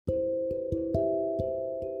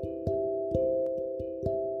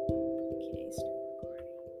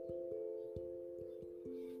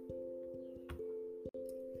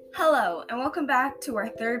Welcome back to our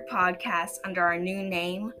third podcast under our new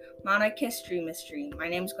name, Monarch History Mystery. My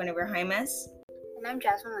name is Guinevere Jaimes. And I'm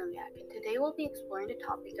Jasmine Limbiak, and today we'll be exploring the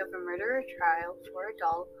topic of a murderer trial for a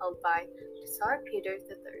doll held by Tsar Peter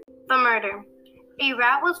III. The murder. A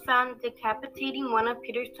rat was found decapitating one of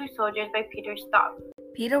Peter's toy soldiers by Peter's dog.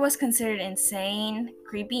 Peter was considered insane,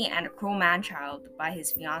 creepy, and a cruel man-child by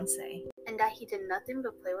his fiancée. And that he did nothing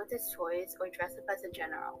but play with his toys or dress up as a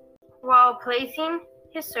general, While placing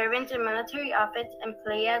his servants in military outfits and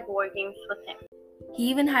play at war games with him. He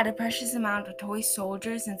even had a precious amount of toy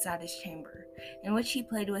soldiers inside his chamber, in which he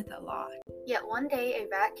played with a lot. Yet one day a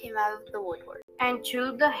rat came out of the woodwork And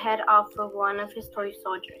chewed the head off of one of his toy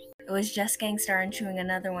soldiers. It was just getting started chewing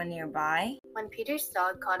another one nearby. when Peter's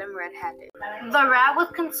dog caught him red-handed. The rat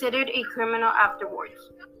was considered a criminal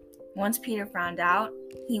afterwards. Once Peter found out,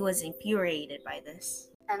 he was infuriated by this.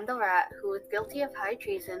 And the rat, who was guilty of high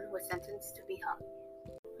treason, was sentenced to be hung.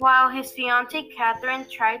 While his fiancée Catherine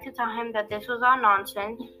tried to tell him that this was all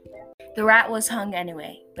nonsense, The rat was hung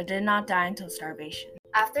anyway, but did not die until starvation.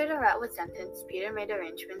 After the rat was sentenced, Peter made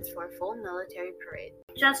arrangements for a full military parade.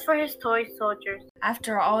 just for his toy soldiers.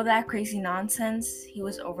 After all that crazy nonsense, he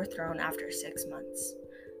was overthrown after 6 months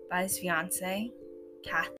by his fiancée,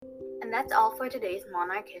 Catherine. And that's all for today's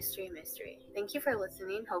Monarch History Mystery. Thank you for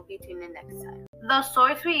listening. Hope you tune in next time. The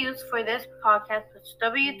source we used for this podcast was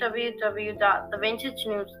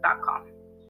www.thevintagenews.com.